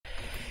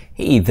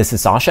Hey, this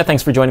is Sasha.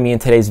 Thanks for joining me in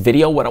today's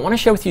video. What I want to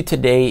share with you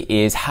today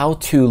is how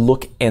to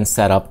look and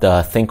set up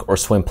the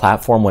ThinkorSwim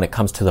platform when it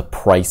comes to the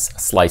price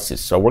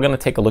slices. So we're going to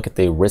take a look at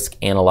the risk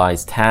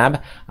analyze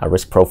tab, a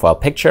risk profile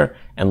picture,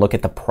 and look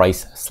at the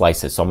price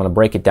slices. So I'm going to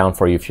break it down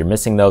for you if you're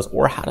missing those,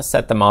 or how to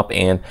set them up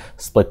and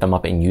split them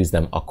up and use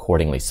them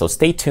accordingly. So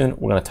stay tuned.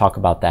 We're going to talk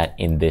about that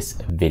in this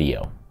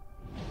video.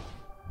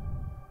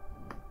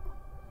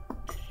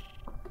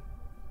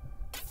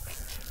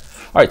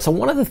 All right, so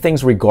one of the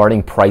things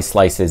regarding price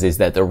slices is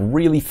that they're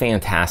really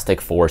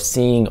fantastic for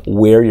seeing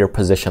where your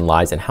position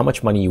lies and how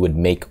much money you would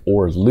make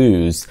or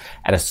lose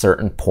at a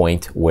certain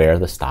point where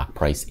the stock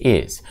price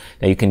is.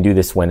 Now you can do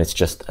this when it's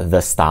just the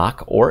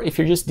stock, or if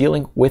you're just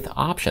dealing with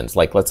options.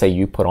 Like let's say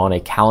you put on a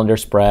calendar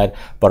spread,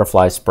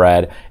 butterfly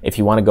spread. If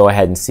you want to go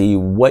ahead and see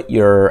what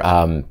your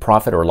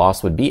profit or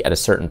loss would be at a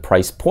certain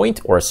price point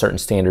or a certain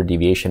standard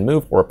deviation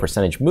move or a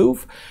percentage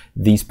move,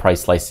 these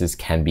price slices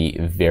can be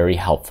very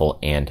helpful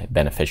and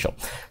beneficial.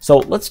 So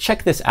let's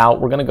check this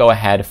out. We're going to go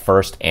ahead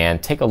first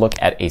and take a look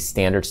at a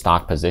standard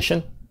stock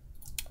position.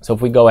 So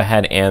if we go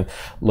ahead and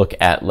look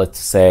at, let's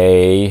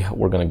say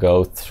we're going to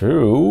go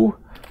through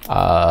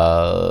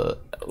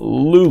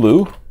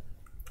Lulu.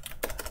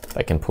 If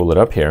I can pull it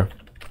up here,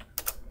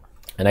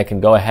 and I can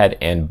go ahead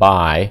and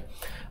buy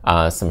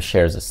some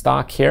shares of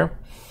stock here.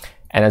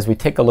 And as we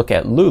take a look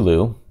at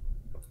Lulu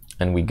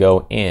and we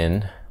go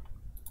in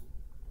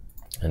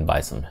and buy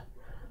some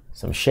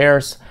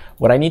shares,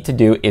 what I need to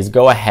do is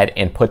go ahead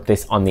and put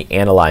this on the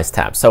Analyze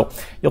tab. So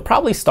you'll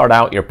probably start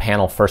out your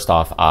panel first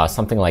off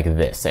something like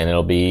this, and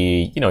it'll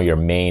be, your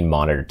main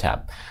monitor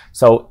tab.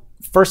 So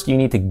first you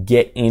need to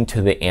get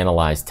into the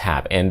Analyze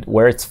tab, and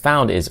where it's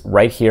found is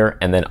right here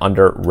and then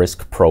under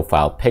Risk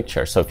Profile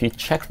Picture. So if you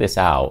check this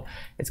out,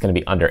 it's going to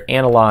be under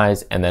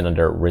Analyze and then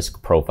under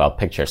Risk Profile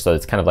Picture. So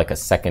it's kind of like a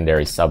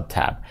secondary sub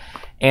tab.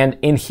 And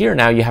in here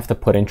now you have to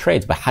put in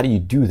trades, but how do you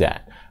do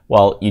that?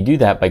 Well, you do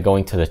that by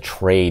going to the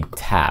Trade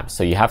tab.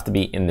 So you have to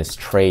be in this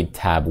Trade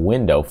tab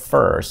window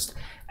first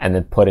and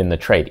then put in the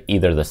trade,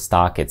 either the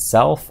stock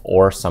itself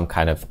or some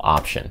kind of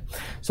option.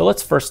 So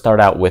let's first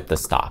start out with the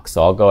stock.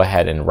 So I'll go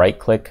ahead and right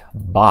click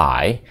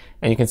Buy,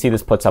 and you can see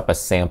this puts up a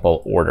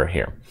sample order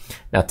here.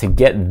 Now to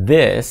get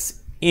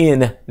this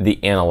in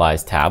the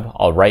Analyze tab,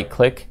 I'll right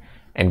click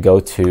and go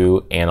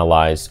to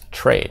Analyze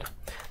Trade.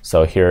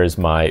 So here's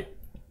my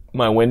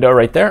window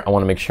right there. I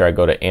want to make sure I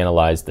go to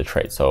Analyze the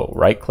Trade. So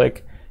right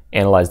click,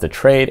 Analyze the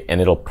trade,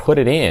 and it'll put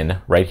it in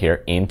right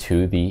here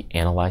into the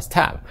Analyze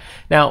tab.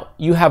 Now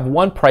you have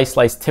one price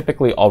slice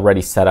typically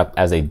already set up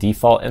as a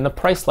default, and the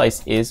price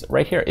slice is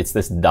right here. It's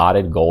this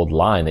dotted gold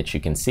line that you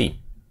can see.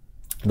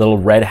 The little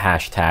red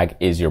hashtag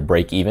is your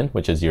break even,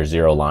 which is your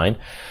zero line.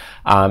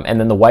 And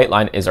then the white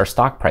line is our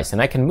stock price. And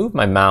I can move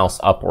my mouse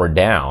up or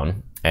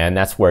down, and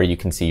that's where you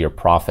can see your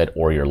profit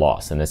or your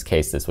loss. In this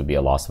case, this would be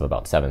a loss of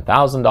about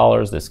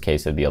 $7,000. This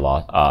case would be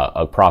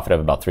a profit of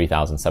about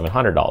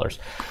 $3,700.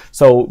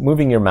 So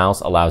moving your mouse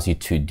allows you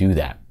to do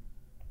that.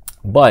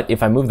 But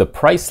if I move the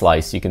price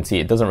slice, you can see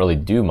it doesn't really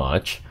do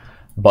much,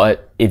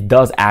 but it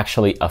does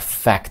actually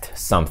affect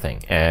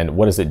something. And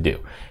what does it do?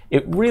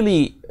 It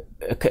really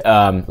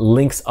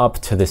links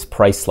up to this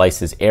price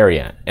slices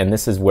area. And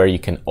this is where you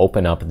can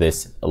open up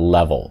this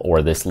level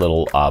or this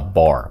little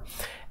bar.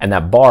 And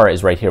that bar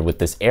is right here with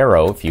this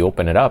arrow. If you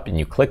open it up and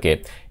you click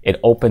it, it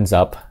opens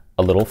up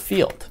a little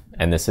field.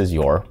 And this is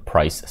your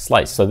price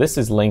slice. So this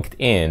is linked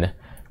in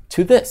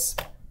to this.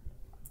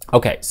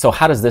 Okay, so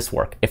how does this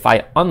work? If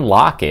I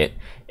unlock it,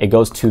 it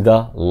goes to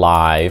the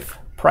live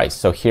price.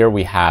 So here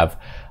we have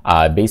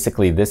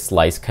basically this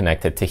slice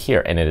connected to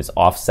here, and it is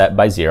offset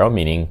by 0,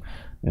 meaning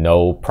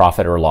no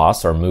profit or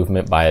loss or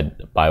movement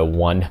by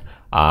 1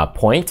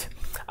 point.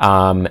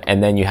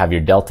 And then you have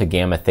your delta,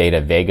 gamma,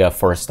 theta, vega.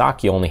 For a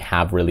stock, you only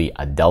have really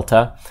a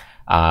delta.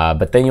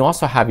 But then you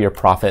also have your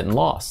profit and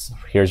loss.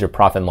 Here's your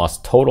profit and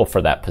loss total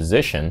for that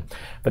position.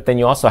 But then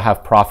you also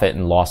have profit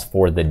and loss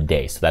for the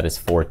day. So that is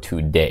for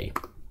today.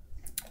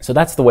 So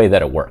that's the way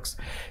that it works.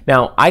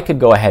 Now, I could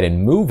go ahead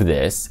and move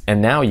this,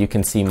 and now you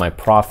can see my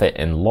profit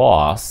and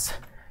loss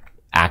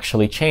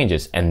actually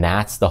changes. And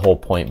that's the whole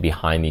point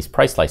behind these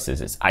price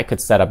slices, is I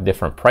could set up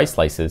different price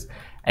slices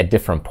at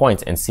different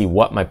points and see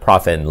what my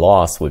profit and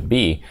loss would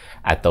be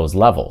at those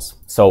levels.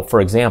 So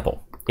for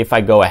example, if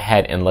I go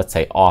ahead and let's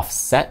say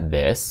offset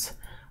this,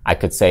 I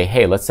could say,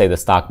 hey, let's say the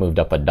stock moved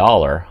up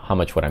 $1, how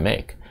much would I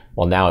make?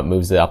 Well, now it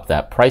moves it up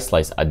that price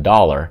slice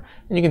 $1,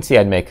 and you can see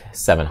I'd make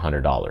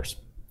 $700.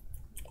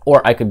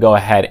 Or I could go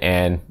ahead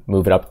and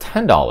move it up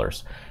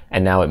 $10,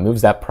 and now it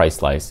moves that price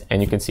slice,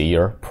 and you can see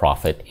your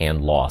profit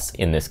and loss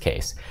in this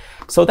case.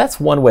 So that's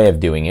one way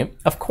of doing it.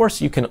 Of course,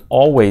 you can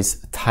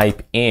always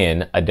type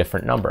in a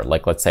different number.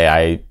 Like let's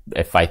say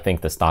if I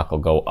think the stock will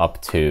go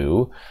up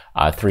to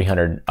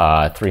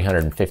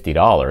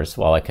 $350,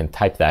 well, I can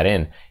type that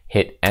in,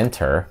 hit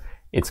enter.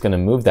 It's going to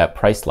move that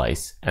price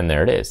slice, and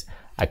there it is.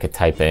 I could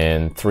type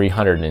in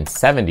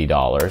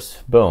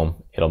 $370, boom,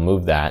 it'll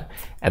move that,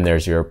 and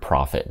there's your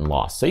profit and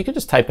loss. So you can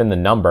just type in the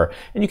number,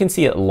 and you can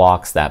see it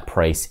locks that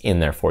price in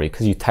there for you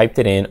because you typed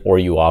it in or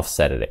you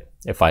offset it.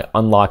 If I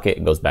unlock it,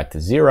 it goes back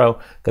to 0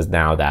 because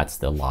now that's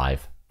the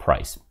live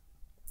price.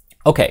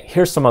 Okay,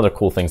 here's some other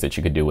cool things that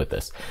you could do with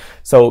this.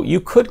 So you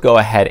could go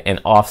ahead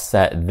and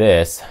offset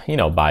this, you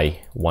know, by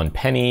 1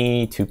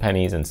 penny, 2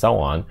 pennies, and so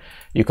on.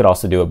 You could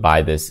also do it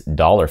by this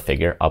dollar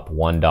figure, up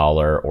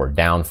 $1 or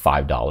down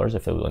 $5.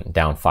 If it went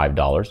down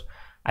 $5,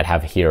 I'd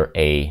have here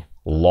a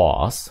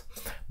loss.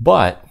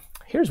 But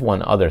here's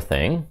one other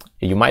thing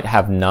you might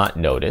have not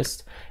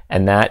noticed,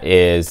 and that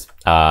is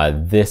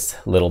this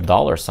little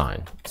dollar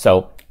sign.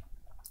 So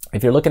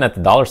if you're looking at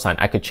the dollar sign,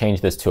 I could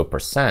change this to a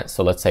percent.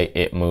 So let's say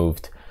it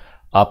moved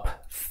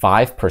up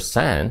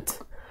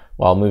 5%.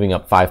 While moving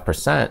up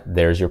 5%,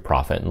 there's your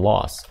profit and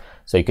loss.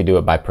 So you could do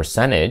it by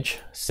percentage,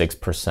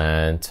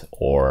 6%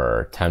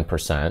 or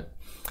 10%,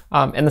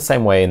 in the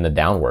same way in the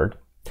downward.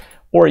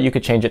 Or you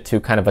could change it to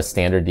kind of a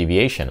standard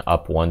deviation,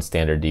 up 1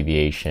 standard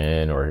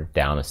deviation or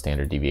down a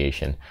standard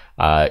deviation.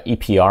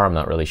 EPR, I'm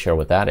not really sure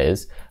what that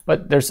is,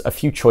 but there's a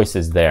few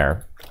choices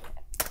there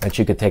that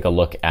you could take a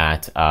look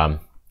at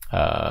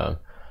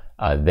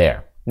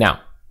there.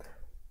 Now,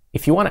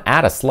 if you want to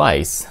add a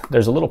slice,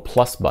 there's a little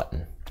plus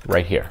button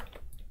right here,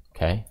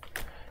 okay?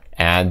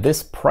 And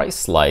this price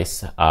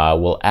slice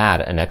will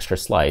add an extra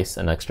slice,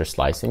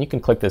 and you can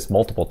click this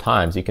multiple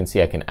times. You can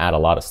see I can add a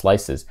lot of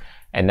slices.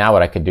 And now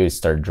what I could do is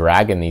start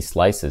dragging these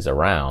slices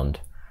around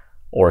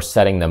or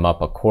setting them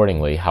up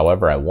accordingly,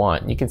 however I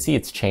want. You can see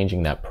it's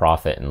changing that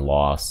profit and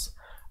loss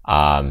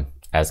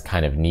as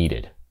kind of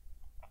needed.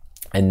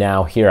 And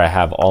now here I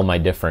have all my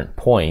different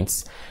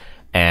points,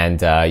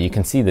 and you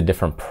can see the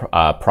different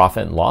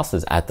profit and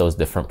losses at those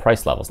different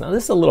price levels. Now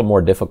this is a little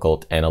more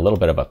difficult and a little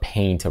bit of a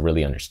pain to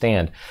really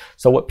understand.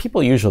 So what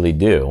people usually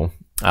do,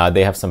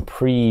 they have some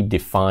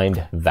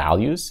predefined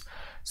values.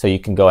 So you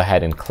can go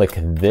ahead and click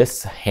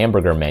this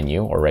hamburger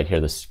menu, or right here,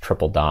 this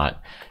triple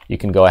dot. You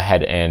can go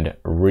ahead and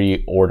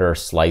reorder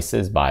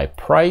slices by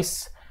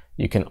price.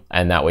 You can,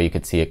 and that way you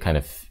could see it kind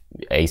of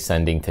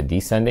ascending to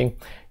descending.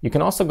 You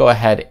can also go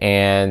ahead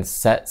and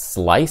set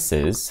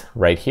slices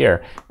right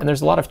here. And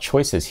there's a lot of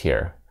choices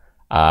here.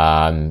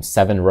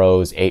 7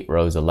 rows, 8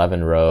 rows,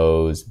 11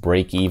 rows,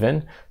 break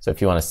even. So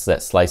if you want to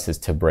set slices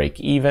to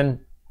break even,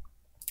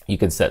 you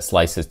can set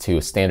slices to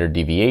a standard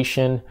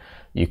deviation.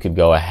 You could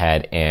go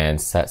ahead and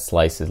set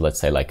slices, let's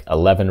say like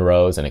 11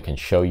 rows, and it can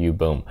show you,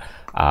 boom,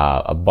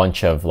 a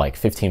bunch of like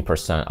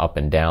 15% up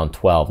and down,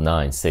 12,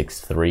 9, 6,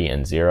 3,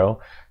 and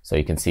 0. So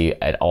you can see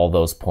at all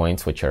those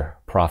points which your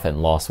profit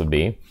and loss would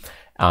be.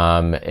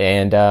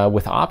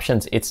 With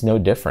options, it's no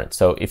different.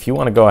 So if you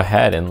want to go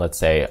ahead and let's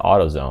say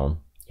AutoZone,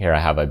 here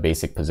I have a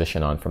basic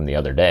position on from the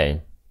other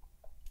day,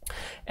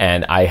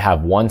 and I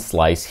have one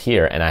slice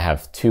here and I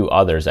have 2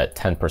 others at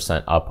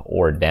 10% up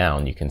or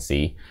down. You can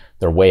see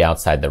they're way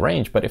outside the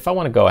range. But if I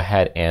want to go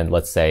ahead and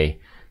let's say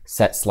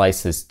set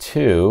slices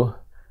to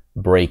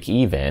break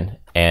even,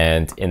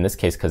 and in this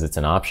case, because it's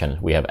an option,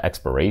 we have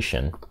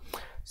expiration.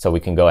 So we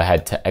can go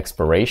ahead to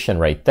expiration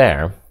right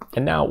there.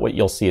 And now what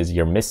you'll see is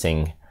you're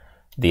missing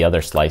the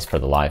other slice for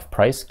the live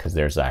price because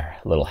there's a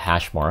little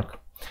hash mark.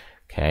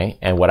 Okay,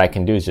 and what I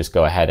can do is just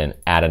go ahead and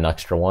add an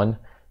extra one,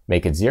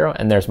 make it 0,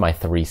 and there's my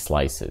 3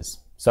 slices.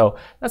 So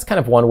that's kind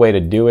of one way to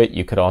do it.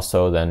 You could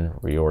also then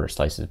reorder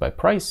slices by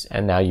price,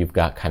 and now you've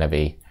got kind of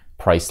a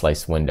price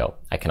slice window.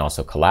 I can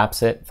also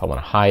collapse it if I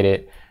want to hide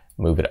it,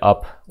 move it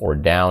up or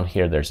down.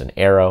 Here there's an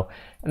arrow,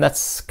 and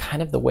that's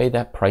kind of the way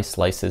that price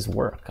slices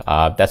work.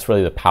 That's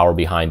really the power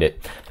behind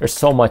it. There's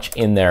so much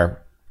in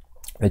there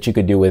that you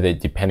could do with it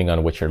depending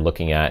on what you're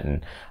looking at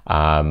and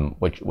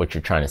what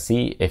you're trying to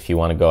see. If you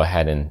want to go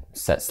ahead and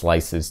set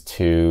slices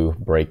to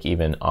break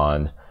even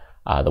on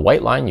the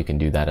white line, you can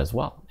do that as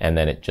well. And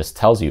then it just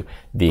tells you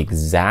the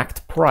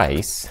exact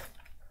price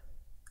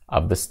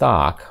of the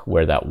stock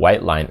where that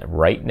white line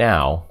right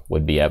now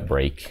would be at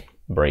break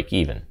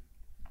even.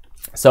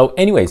 So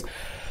anyways,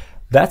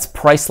 that's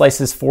price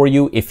slices for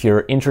you. If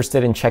you're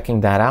interested in checking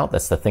that out,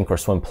 that's the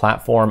ThinkorSwim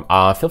platform.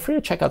 Feel free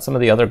to check out some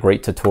of the other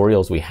great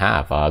tutorials we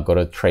have. Go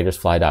to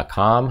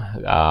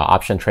tradersfly.com,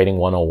 Option Trading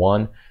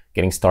 101,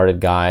 Getting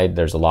Started Guide.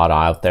 There's a lot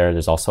out there.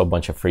 There's also a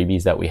bunch of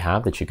freebies that we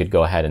have that you could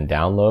go ahead and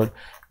download.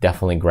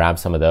 Definitely grab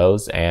some of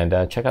those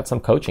and check out some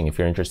coaching if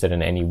you're interested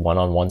in any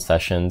one-on-one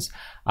sessions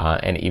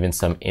and even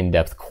some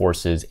in-depth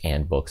courses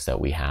and books that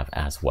we have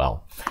as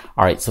well.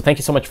 All right, so thank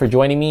you so much for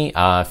joining me.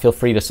 Feel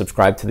free to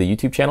subscribe to the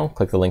YouTube channel.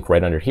 Click the link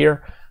right under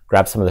here.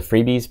 Grab some of the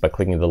freebies by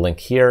clicking the link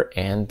here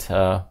and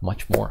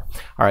much more.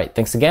 All right,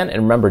 thanks again.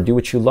 And remember, do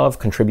what you love,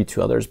 contribute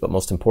to others, but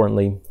most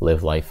importantly,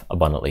 live life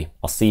abundantly.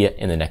 I'll see you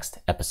in the next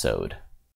episode.